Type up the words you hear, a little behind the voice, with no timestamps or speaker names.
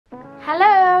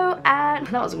Hello, and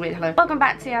that was a weird hello. Welcome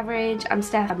back to The Average. I'm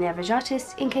Steph, I'm the average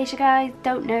artist, in case you guys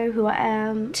don't know who I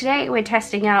am. Today we're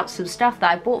testing out some stuff that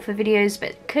I bought for videos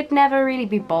but could never really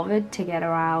be bothered to get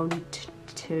around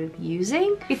to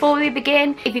using. Before we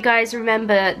begin, if you guys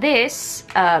remember this,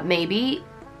 maybe,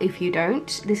 if you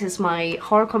don't, this is my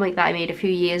horror comic that I made a few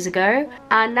years ago,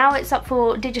 and now it's up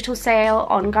for digital sale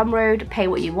on Gumroad. Pay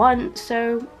what you want,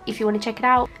 so if you want to check it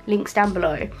out, links down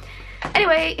below.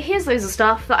 Anyway, here's loads of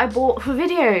stuff that I bought for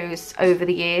videos over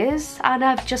the years and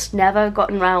I've just never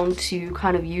gotten around to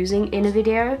kind of using in a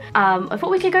video. I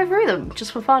thought we could go through them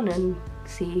just for fun and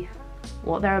see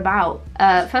what they're about.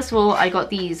 First of all, I got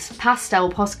these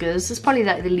pastel Poscas. It's probably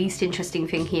like the least interesting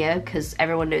thing here because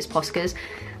everyone knows Poscas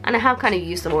and I have kind of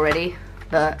used them already,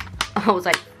 but I was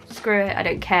like, screw it, I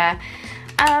don't care.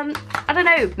 I don't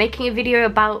know, making a video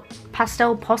about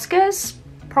pastel Poscas,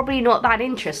 probably not that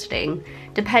interesting.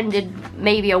 Depended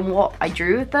maybe on what I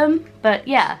drew with them, but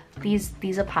yeah,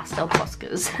 these are pastel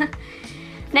Poscas.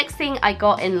 Next thing I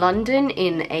got in London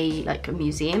in a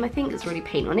museum, I think. There's really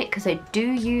paint on it because I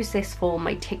do use this for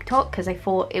my TikTok because I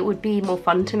thought it would be more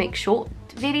fun to make short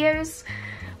videos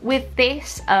with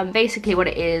this. Basically what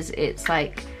it is, it's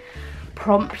like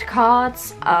prompt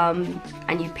cards, and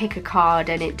you pick a card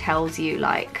and it tells you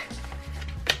like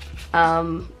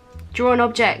draw an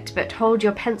object but hold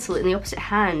your pencil in the opposite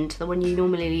hand, the one you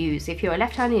normally use. If you're a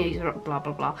left-handed, you use blah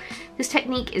blah blah. This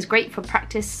technique is great for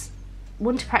practice.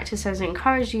 Want to practice as I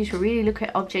encourage you to really look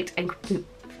at objects and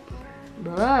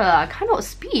I cannot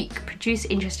speak. Produce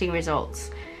interesting results.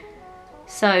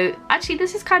 So actually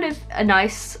this is kind of a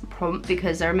nice prompt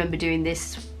because I remember doing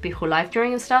this before live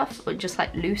drawing and stuff. It just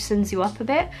like loosens you up a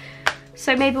bit.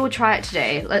 So maybe we'll try it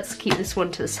today. Let's keep this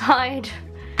one to the side.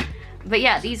 But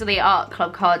yeah, these are the art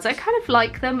club cards. I kind of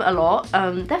like them a lot.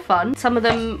 They're fun. Some of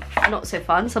them are not so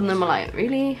fun. Some of them are like,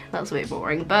 really? That's a bit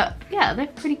boring. But yeah, they're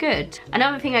pretty good.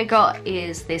 Another thing I got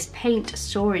is this paint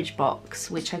storage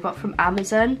box, which I got from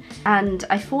Amazon. And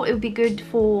I thought it would be good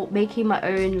for making my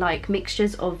own like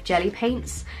mixtures of jelly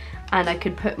paints. And I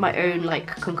could put my own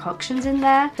like concoctions in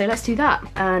there. So let's do that.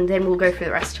 And then we'll go through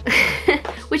the rest.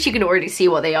 Which you can already see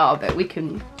what they are, but we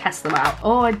can test them out.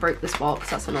 Oh, I broke this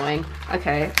box, that's annoying.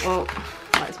 Okay, well,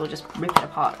 might as well just rip it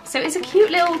apart. So it's a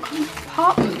cute little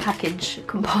compartment package.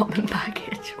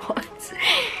 What?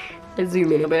 Let's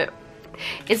zoom in a bit.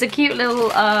 It's a cute little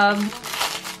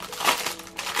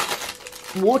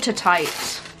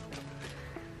watertight,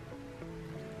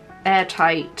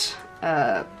 airtight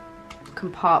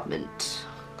compartment.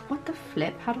 What the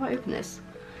flip? How do I open this?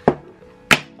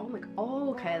 Oh my god. Oh,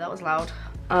 okay, that was loud.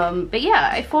 But yeah,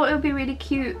 I thought it would be really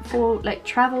cute for like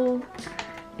travel.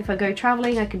 If I go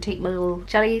traveling, I can take my little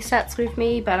jelly sets with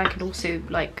me, but I can also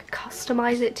like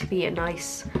customize it to be a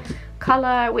nice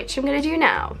color, which I'm gonna do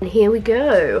now. And here we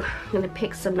go. I'm gonna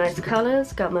pick some nice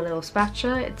colors. Got my little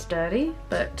spatula. It's dirty,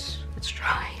 but it's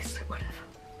dry, so whatever.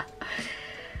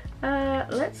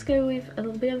 Let's go with a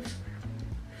little bit of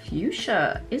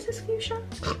fuchsia. Is this fuchsia?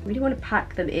 I really want to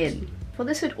pack them in. Well,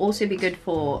 this would also be good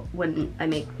for when I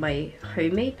make my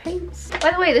homemade paints.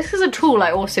 By the way, this is a tool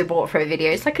I also bought for a video.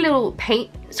 It's like a little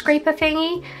paint scraper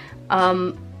thingy.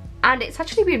 And it's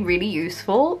actually been really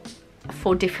useful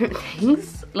for different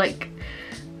things. Like,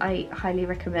 I highly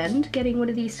recommend getting one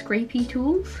of these scrapey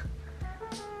tools.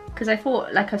 Because I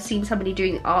thought, like, I've seen somebody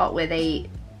doing art where they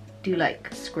do like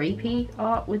scrapey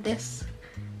art with this.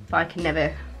 But I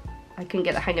couldn't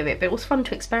get the hang of it, but it was fun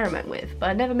to experiment with. But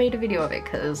I never made a video of it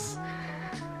because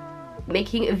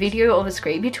making a video of a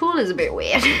scrapey tool is a bit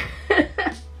weird.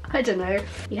 I don't know.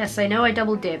 Yes, I know I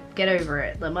double dip. Get over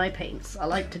it. They're my paints. I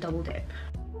like to double dip.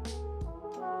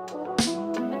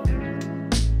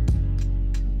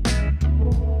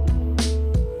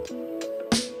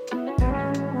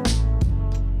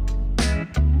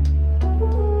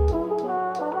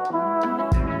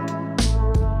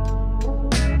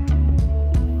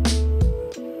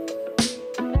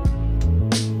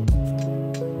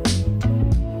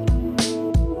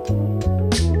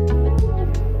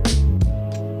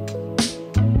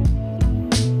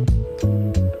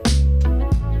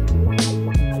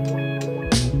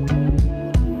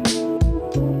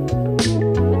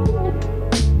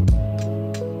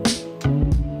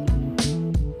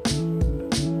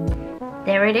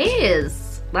 There it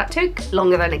is. That took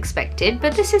longer than expected,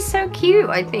 but this is so cute.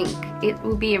 I think it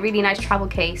will be a really nice travel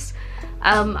case.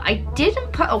 I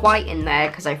didn't put a white in there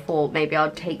because I thought maybe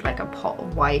I'd take like a pot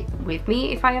of white with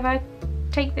me if I ever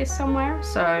take this somewhere.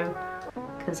 So,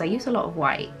 because I use a lot of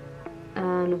white,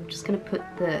 and I'm just gonna put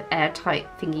the airtight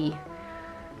thingy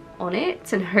on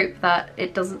it and hope that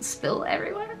it doesn't spill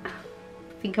everywhere.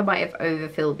 I think I might have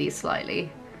overfilled these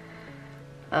slightly.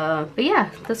 But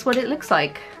yeah, that's what it looks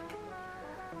like.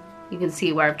 You can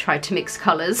see where I've tried to mix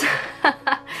colors.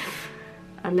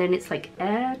 And then it's like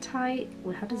airtight.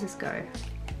 Well, how does this go?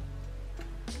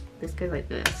 This goes like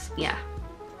this, yeah.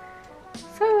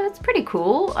 So that's pretty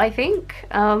cool, I think.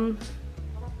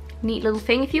 Neat little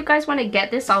thing. If you guys want to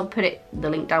get this, I'll put the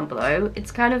link down below.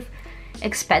 It's kind of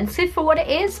expensive for what it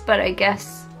is, but I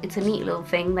guess it's a neat little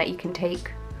thing that you can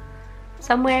take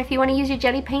somewhere if you want to use your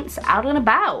jelly paints out and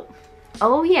about.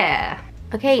 Oh yeah.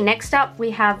 Okay, next up we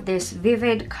have this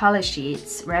Vivid Color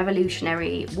Sheets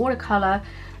Revolutionary Watercolor.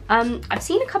 I've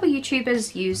seen a couple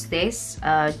YouTubers use this.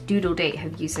 Doodle Date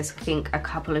have used this, I think, a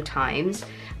couple of times.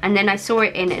 And then I saw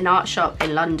it in an art shop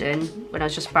in London when I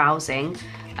was just browsing.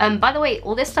 By the way,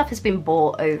 all this stuff has been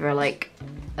bought over like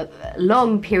a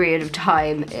long period of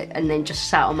time and then just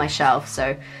sat on my shelf.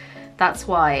 So that's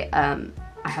why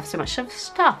I have so much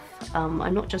stuff.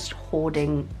 I'm not just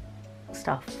hoarding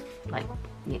stuff. Like,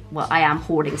 well, I am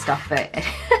hoarding stuff, but...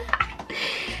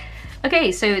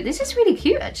 Okay, so this is really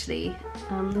cute, actually.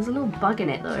 There's a little bug in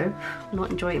it, though. I'm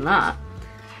not enjoying that.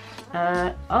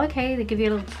 Okay, they give you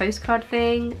a little postcard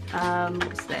thing.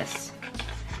 What's this?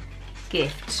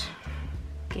 Gift.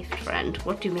 Gift friend.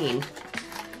 What do you mean?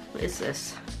 What is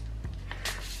this?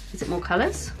 Is it more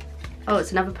colors? Oh,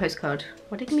 it's another postcard.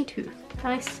 Why did they give me two?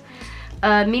 Nice.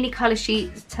 Mini color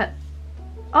sheets.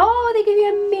 Oh, they give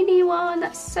you a mini one.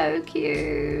 That's so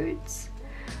cute.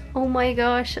 Oh my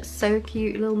gosh, that's so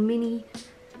cute. Little mini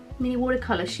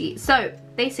watercolor sheet. So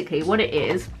basically what it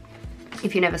is,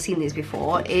 if you've never seen these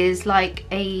before, is like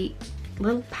a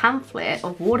little pamphlet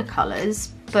of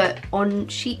watercolors, but on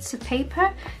sheets of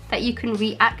paper that you can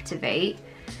reactivate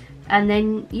and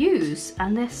then use.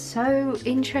 And they're so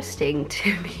interesting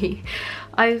to me.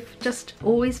 I've just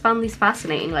always found these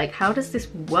fascinating. Like, how does this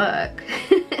work?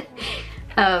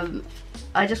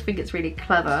 I just think it's really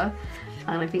clever,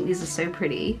 and I think these are so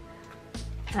pretty.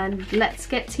 And let's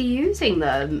get to using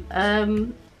them.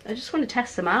 I just want to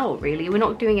test them out, really. We're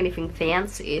not doing anything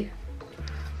fancy.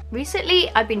 Recently,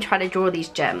 I've been trying to draw these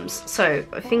gems, so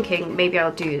I'm thinking maybe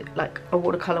I'll do like a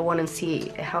watercolor one and see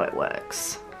how it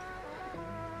works.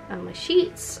 And my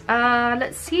sheets.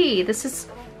 Let's see. This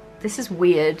is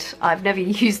weird. I've never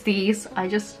used these.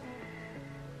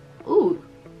 Ooh,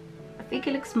 I think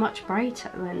it looks much brighter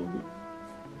when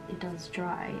it does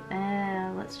dry.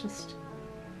 Let's just.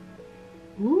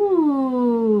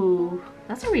 Ooh,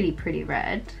 that's a really pretty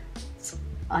red.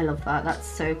 I love that. That's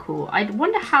so cool. I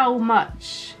wonder how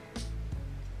much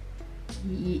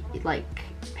like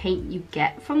paint you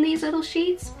get from these little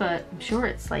sheets, but I'm sure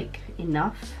it's like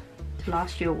enough to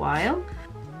last you a while.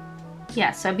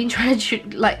 Yeah, so I've been trying to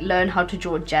like learn how to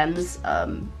draw gems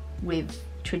with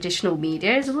traditional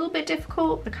media. It's a little bit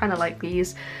difficult. I kind of like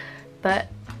these, but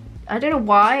I don't know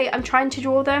why I'm trying to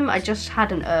draw them. I just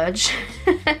had an urge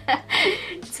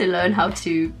to learn how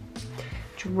to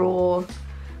draw.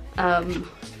 I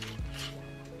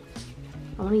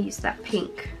want to use that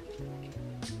pink.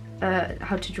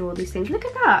 How to draw these things. Look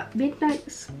at that!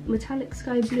 Midnight metallic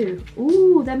sky blue.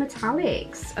 Ooh, they're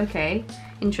metallics. Okay,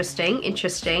 interesting,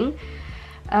 interesting.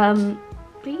 But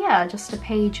yeah, just a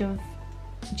page of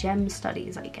gem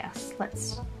studies, I guess.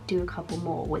 Let's do a couple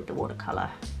more with the watercolor.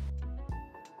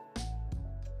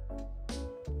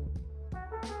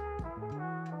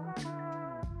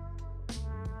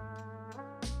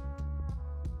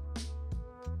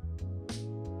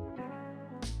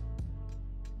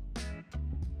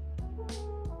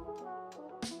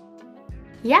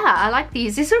 Yeah, I like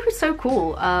these. These are so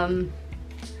cool.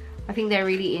 I think they're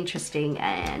really interesting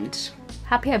and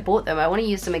happy I bought them. I want to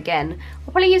use them again.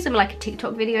 I'll probably use them in like a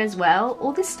TikTok video as well.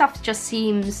 All this stuff just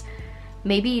seems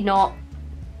maybe not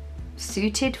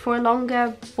suited for a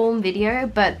longer form video,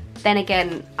 but then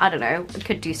again, I don't know. I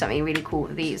could do something really cool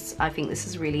with these. I think this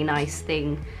is a really nice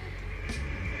thing.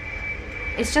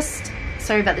 It's just,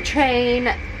 sorry about the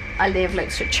train. I live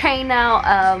next to a train now.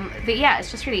 But yeah,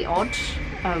 it's just really odd.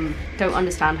 Don't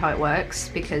understand how it works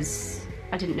because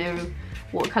I didn't know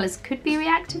watercolors could be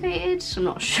reactivated. I'm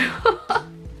not sure.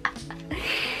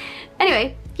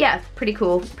 Anyway, yeah, pretty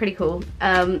cool, pretty cool.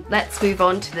 Let's move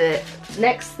on to the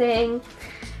next thing.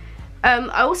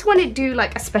 I also want to do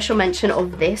like a special mention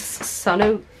of this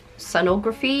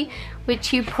sonography,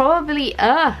 which you probably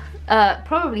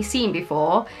seen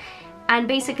before. And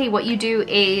basically what you do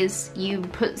is you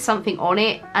put something on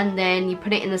it and then you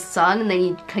put it in the sun and then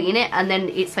you clean it and then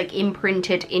it's like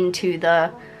imprinted into the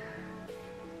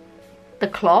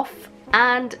cloth.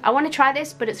 And I want to try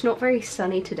this, but it's not very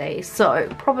sunny today, so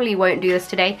probably won't do this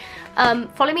today.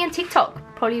 Follow me on TikTok,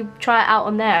 probably try it out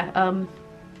on there.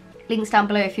 Links down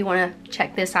below if you want to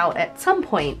check this out at some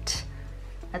point.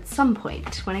 at some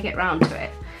point when I get round to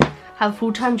it. Have a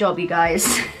full-time job, you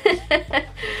guys.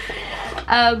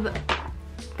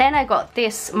 Then I got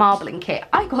this marbling kit.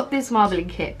 I got this marbling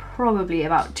kit probably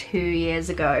about 2 years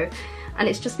ago, and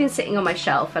it's just been sitting on my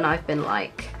shelf, and I've been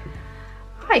like,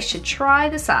 I should try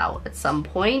this out at some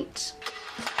point.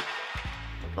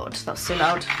 God, that was so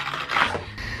loud.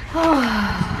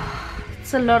 Oh,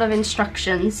 it's a lot of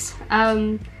instructions.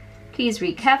 Please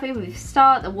read carefully with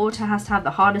start. The water has to have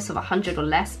the hardness of 100 or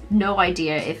less. No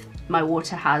idea if my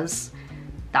water has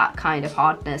that kind of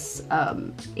hardness.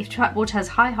 If tap water has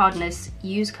high hardness,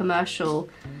 use commercial.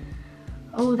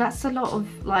 Oh, that's a lot of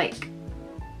like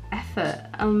effort.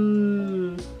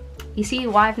 You see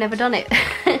why I've never done it.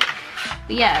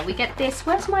 But yeah, we get this.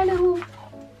 Where's the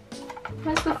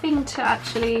thing to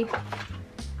actually...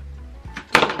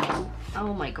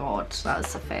 Oh my god, that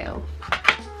was a fail.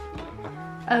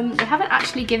 They haven't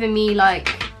actually given me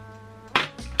like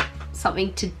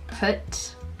something to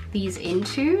put these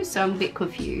into, so I'm a bit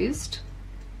confused.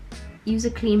 Use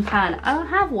a clean pan. I don't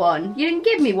have one. You didn't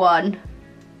give me one.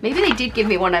 Maybe they did give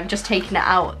me one, I've just taken it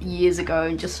out years ago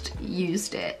and just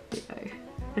used it.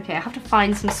 Okay, I have to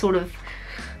find some sort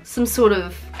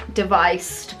of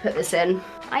device to put this in.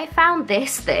 I found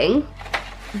this thing,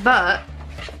 but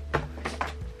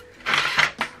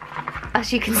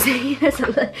as you can see, there's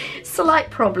a slight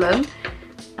problem.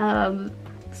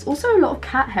 There's also a lot of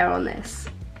cat hair on this,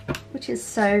 which is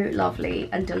so lovely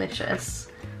and delicious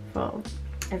for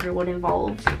everyone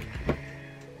involved.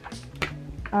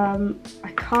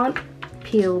 I can't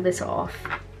peel this off,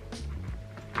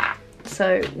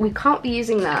 so we can't be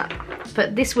using that,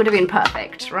 but this would have been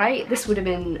perfect, right? This would have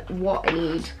been what I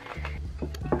need.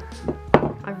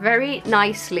 I very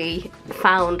nicely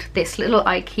found this little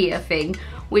IKEA thing,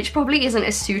 which probably isn't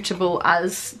as suitable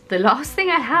as the last thing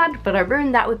I had, but I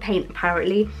ruined that with paint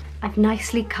apparently. I've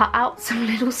nicely cut out some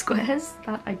little squares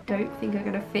that I don't think are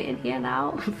gonna fit in here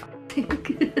now.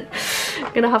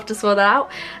 Gonna have to sort that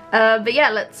out. But yeah,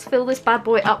 let's fill this bad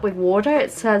boy up with water.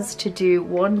 It says to do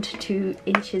 1 to 2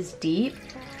 inches deep.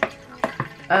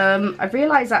 I've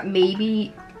realized that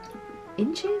maybe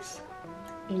inches?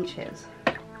 Inches.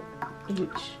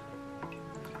 Inch.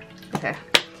 Okay.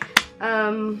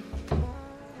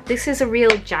 This is a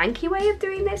real janky way of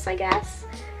doing this, I guess.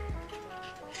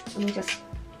 Let me just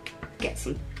get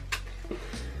some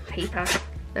paper.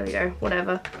 There we go,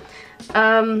 whatever.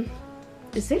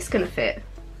 Is this gonna fit?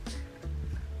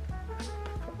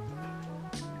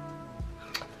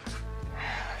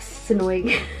 This is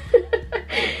annoying.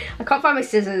 I can't find my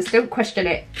scissors, don't question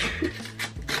it.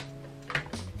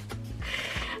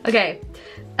 Okay,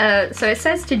 so it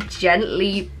says to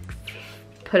gently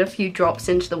put a few drops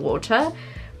into the water.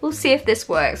 We'll see if this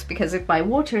works, because if my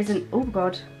water isn't, oh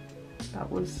god, that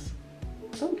was,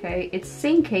 okay, it's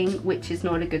sinking, which is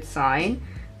not a good sign,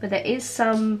 but there is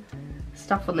some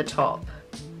stuff on the top,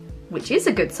 which is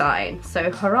a good sign,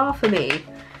 so hurrah for me.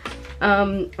 I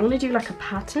want to do like a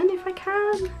pattern if I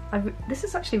can. This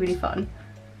is actually really fun,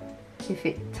 if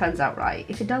it turns out right.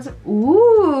 If it doesn't,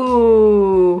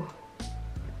 ooh,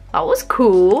 that was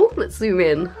cool. Let's zoom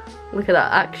in, look at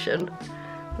that action.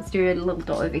 Let's do a little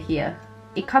dot over here.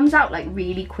 It comes out like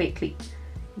really quickly,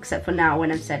 except for now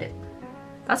when I've said it.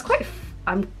 That's quite,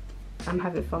 I'm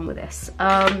having fun with this.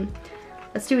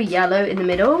 Let's do a yellow in the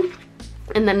middle,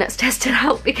 and then let's test it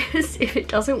out, because if it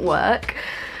doesn't work,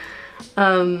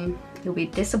 it'll be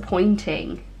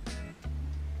disappointing.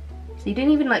 So you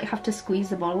didn't even like have to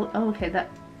squeeze the bottle. Oh, okay, the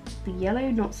yellow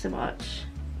not so much.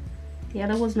 The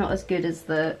yellow was not as good as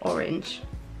the orange.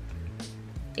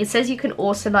 It says you can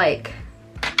also like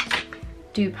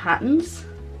do patterns,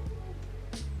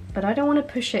 but I don't want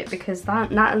to push it, because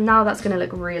now that's gonna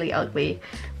look really ugly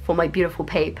for my beautiful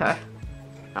paper.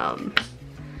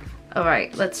 All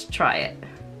right, let's try it.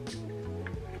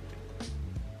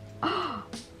 Oh,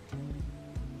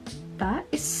 that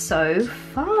is so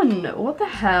fun. What the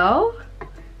hell?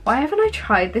 Why haven't I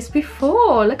tried this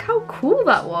before? Look how cool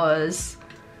that was.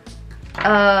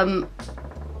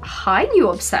 Hi, new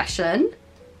obsession.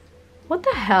 What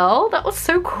the hell? That was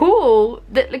so cool.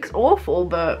 That looks awful,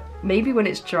 but maybe when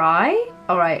it's dry.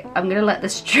 All right, I'm gonna let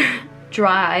this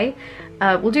dry.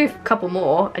 We'll do a couple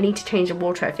more. I need to change the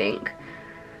water, I think.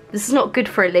 This is not good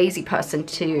for a lazy person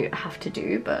to have to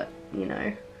do, but you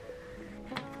know.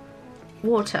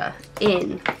 Water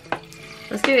in.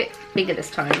 Let's do it bigger this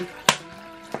time.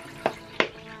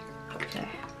 Okay.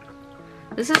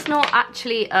 This is not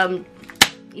actually,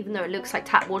 even though it looks like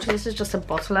tap water, this is just a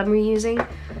bottle I'm reusing.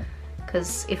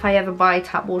 Because if I ever buy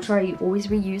tap water, I always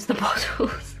reuse the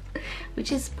bottles,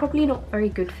 which is probably not very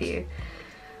good for you.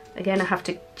 Again, I have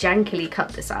to jankily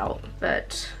cut this out,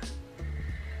 but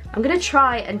I'm gonna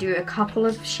try and do a couple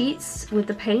of sheets with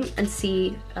the paint and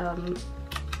see, oh my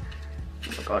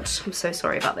god, I'm so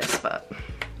sorry about this, but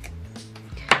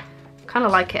kind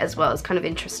of like it as well. It's kind of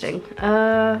interesting.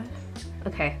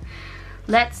 Okay,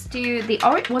 let's do the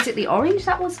orange. Was it the orange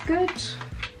that was good?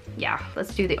 Yeah,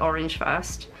 let's do the orange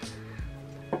first.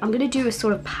 I'm gonna do a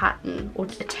sort of pattern or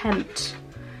attempt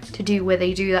to do where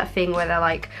they do that thing where they're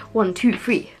like 1, 2,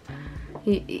 3.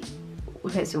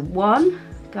 Okay, so 1,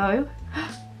 go.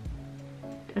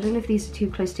 I don't know if these are too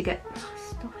close to get.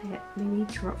 Stop it.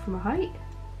 Maybe drop from a height.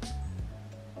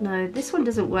 No, this one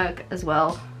doesn't work as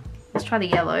well. Let's try the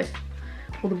yellow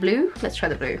or the blue. Let's try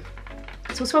the blue.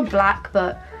 It's also a black,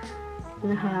 but I don't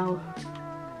know how.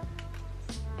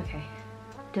 Okay.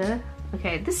 Duh.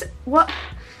 Okay, this, what?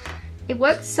 It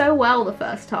worked so well the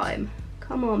first time.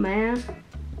 Come on, man.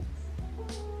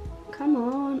 Come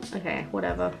on. Okay,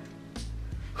 whatever.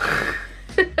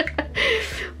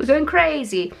 We're going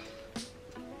crazy.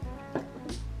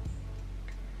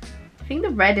 I think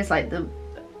the red is like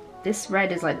this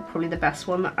red is like probably the best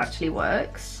one that actually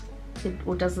works.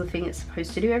 Or does the thing it's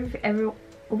supposed to do.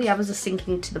 All the others are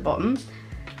sinking to the bottom.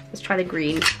 Let's try the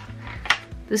green.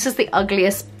 This is the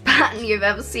ugliest pattern you've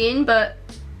ever seen, but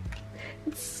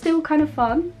it's still kind of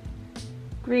fun.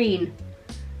 Green.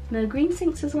 No, green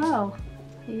sinks as well.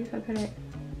 Maybe if I put it.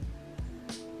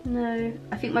 No,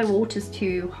 I think my water's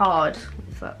too hard.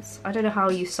 I don't know how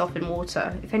you soften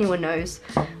water. If anyone knows,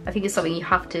 I think it's something you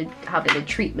have to have in a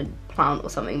treatment plant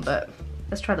or something, but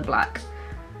let's try the black.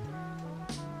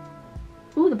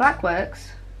 Ooh, the black works.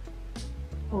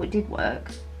 Oh, it did work.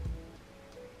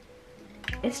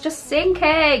 It's just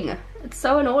sinking. It's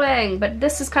so annoying, but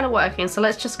this is kind of working, so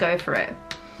let's just go for it.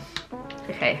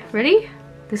 Okay, ready?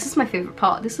 This is my favorite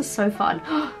part. This is so fun.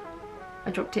 I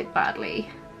dropped it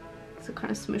badly, so kind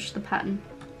of smushed the pattern.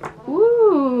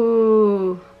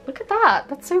 Ooh, look at that.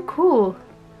 That's so cool.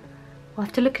 We'll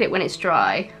have to look at it when it's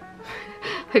dry.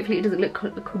 Hopefully it doesn't look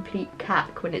like a complete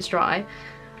cack when it's dry.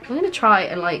 I'm gonna try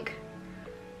and like,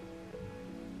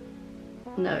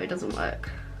 no, it doesn't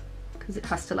work because it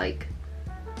has to like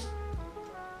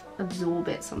absorb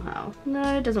it somehow.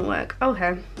 No, it doesn't work.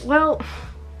 Okay, well,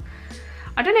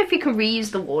 I don't know if you can reuse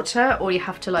the water or you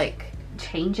have to like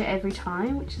change it every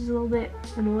time, which is a little bit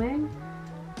annoying.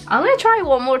 I'm gonna try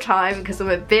one more time because I'm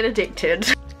a bit addicted.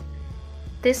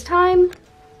 This time,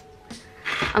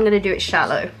 I'm gonna do it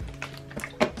shallow.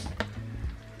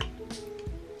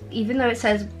 Even though it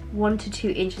says 1 to 2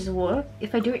 inches of water,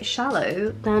 if I do it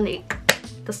shallow, then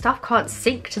the stuff can't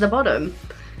sink to the bottom.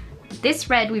 This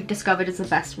red we've discovered is the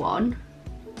best one.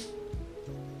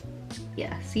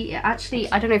 Yeah, see, it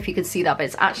actually, I don't know if you can see that, but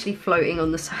it's actually floating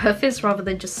on the surface rather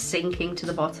than just sinking to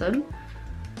the bottom.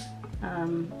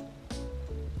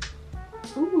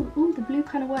 Ooh, the blue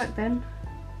kind of worked then.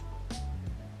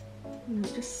 Ooh,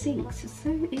 it just sinks, it's so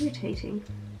irritating.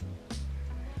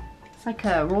 It's like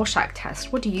a Rorschach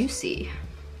test. What do you see?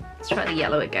 Let's try the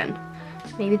yellow again.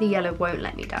 Maybe the yellow won't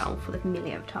let me down for the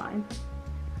millionth time.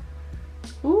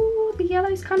 Ooh, the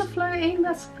yellow's kind of floating.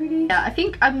 That's pretty. Yeah, I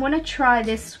think I want to try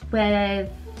this with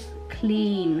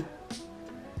clean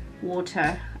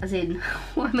water. As in,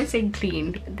 why am I saying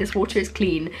clean? This water is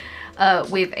clean.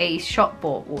 With a shop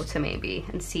bought water maybe,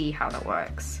 and see how that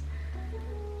works.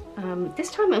 This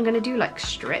time I'm going to do like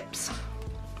strips.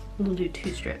 I'm going to do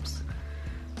 2 strips.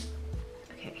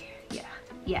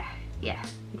 Yeah.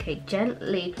 Okay,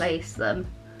 gently place them.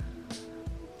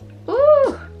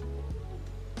 Ooh!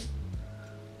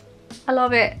 I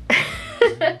love it.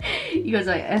 You guys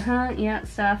are like, yeah,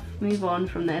 Steph, move on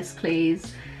from this,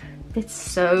 please. It's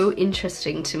so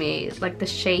interesting to me, like the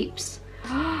shapes.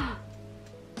 I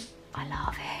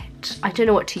love it. I don't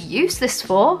know what to use this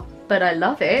for, but I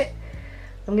love it.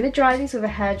 I'm gonna dry these with a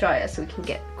hairdryer so we can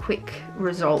get quick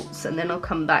results, and then I'll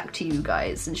come back to you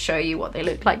guys and show you what they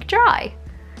look like dry.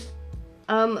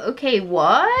 Okay,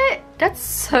 what? That's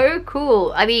so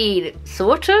cool. I mean,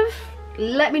 sort of.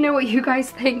 Let me know what you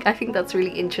guys think. I think that's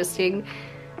really interesting.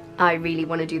 I really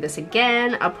want to do this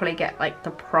again. I'll probably get like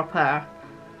the proper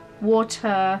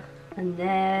water, and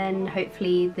then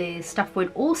hopefully the stuff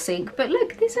won't all sink. But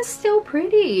look, this is still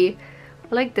pretty.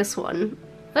 I like this one.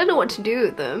 I don't know what to do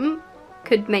with them.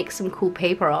 Could make some cool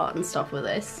paper art and stuff with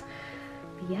this.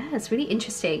 But yeah, it's really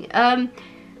interesting.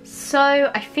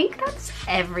 So I think that's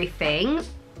everything.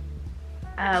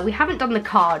 We haven't done the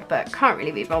card, but can't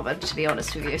really be bothered, to be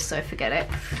honest with you, so forget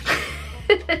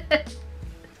it.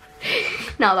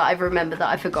 Now that I've remembered that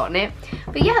I've forgotten it.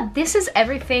 But yeah, this is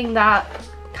everything that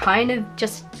kind of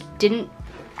just didn't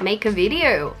make a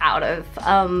video out of.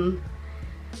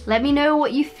 Let me know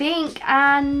what you think,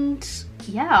 and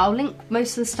yeah, I'll link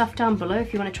most of the stuff down below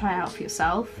if you want to try it out for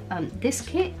yourself. This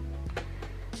kit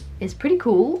is pretty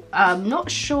cool. I'm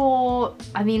not sure,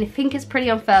 I mean, I think it's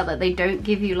pretty unfair that they don't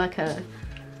give you like a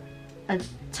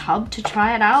tub to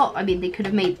try it out. I mean, they could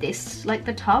have made this like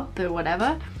the tub or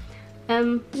whatever.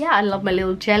 Yeah, I love my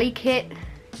little jelly kit.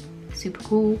 Super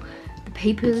cool. The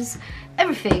papers,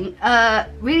 everything.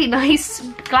 Really nice.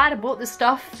 Glad I bought this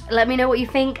stuff. Let me know what you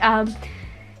think.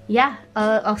 Yeah,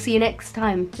 I'll see you next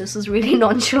time. This was really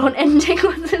nonchalant ending,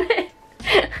 wasn't it?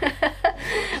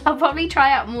 I'll probably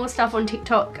try out more stuff on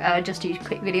TikTok, just do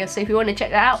quick videos. So if you want to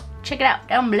check it out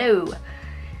down below.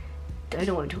 Don't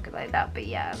know what I'm talking about that, but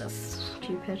yeah, that's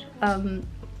stupid.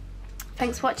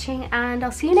 Thanks for watching, and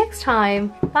I'll see you next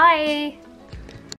time. Bye!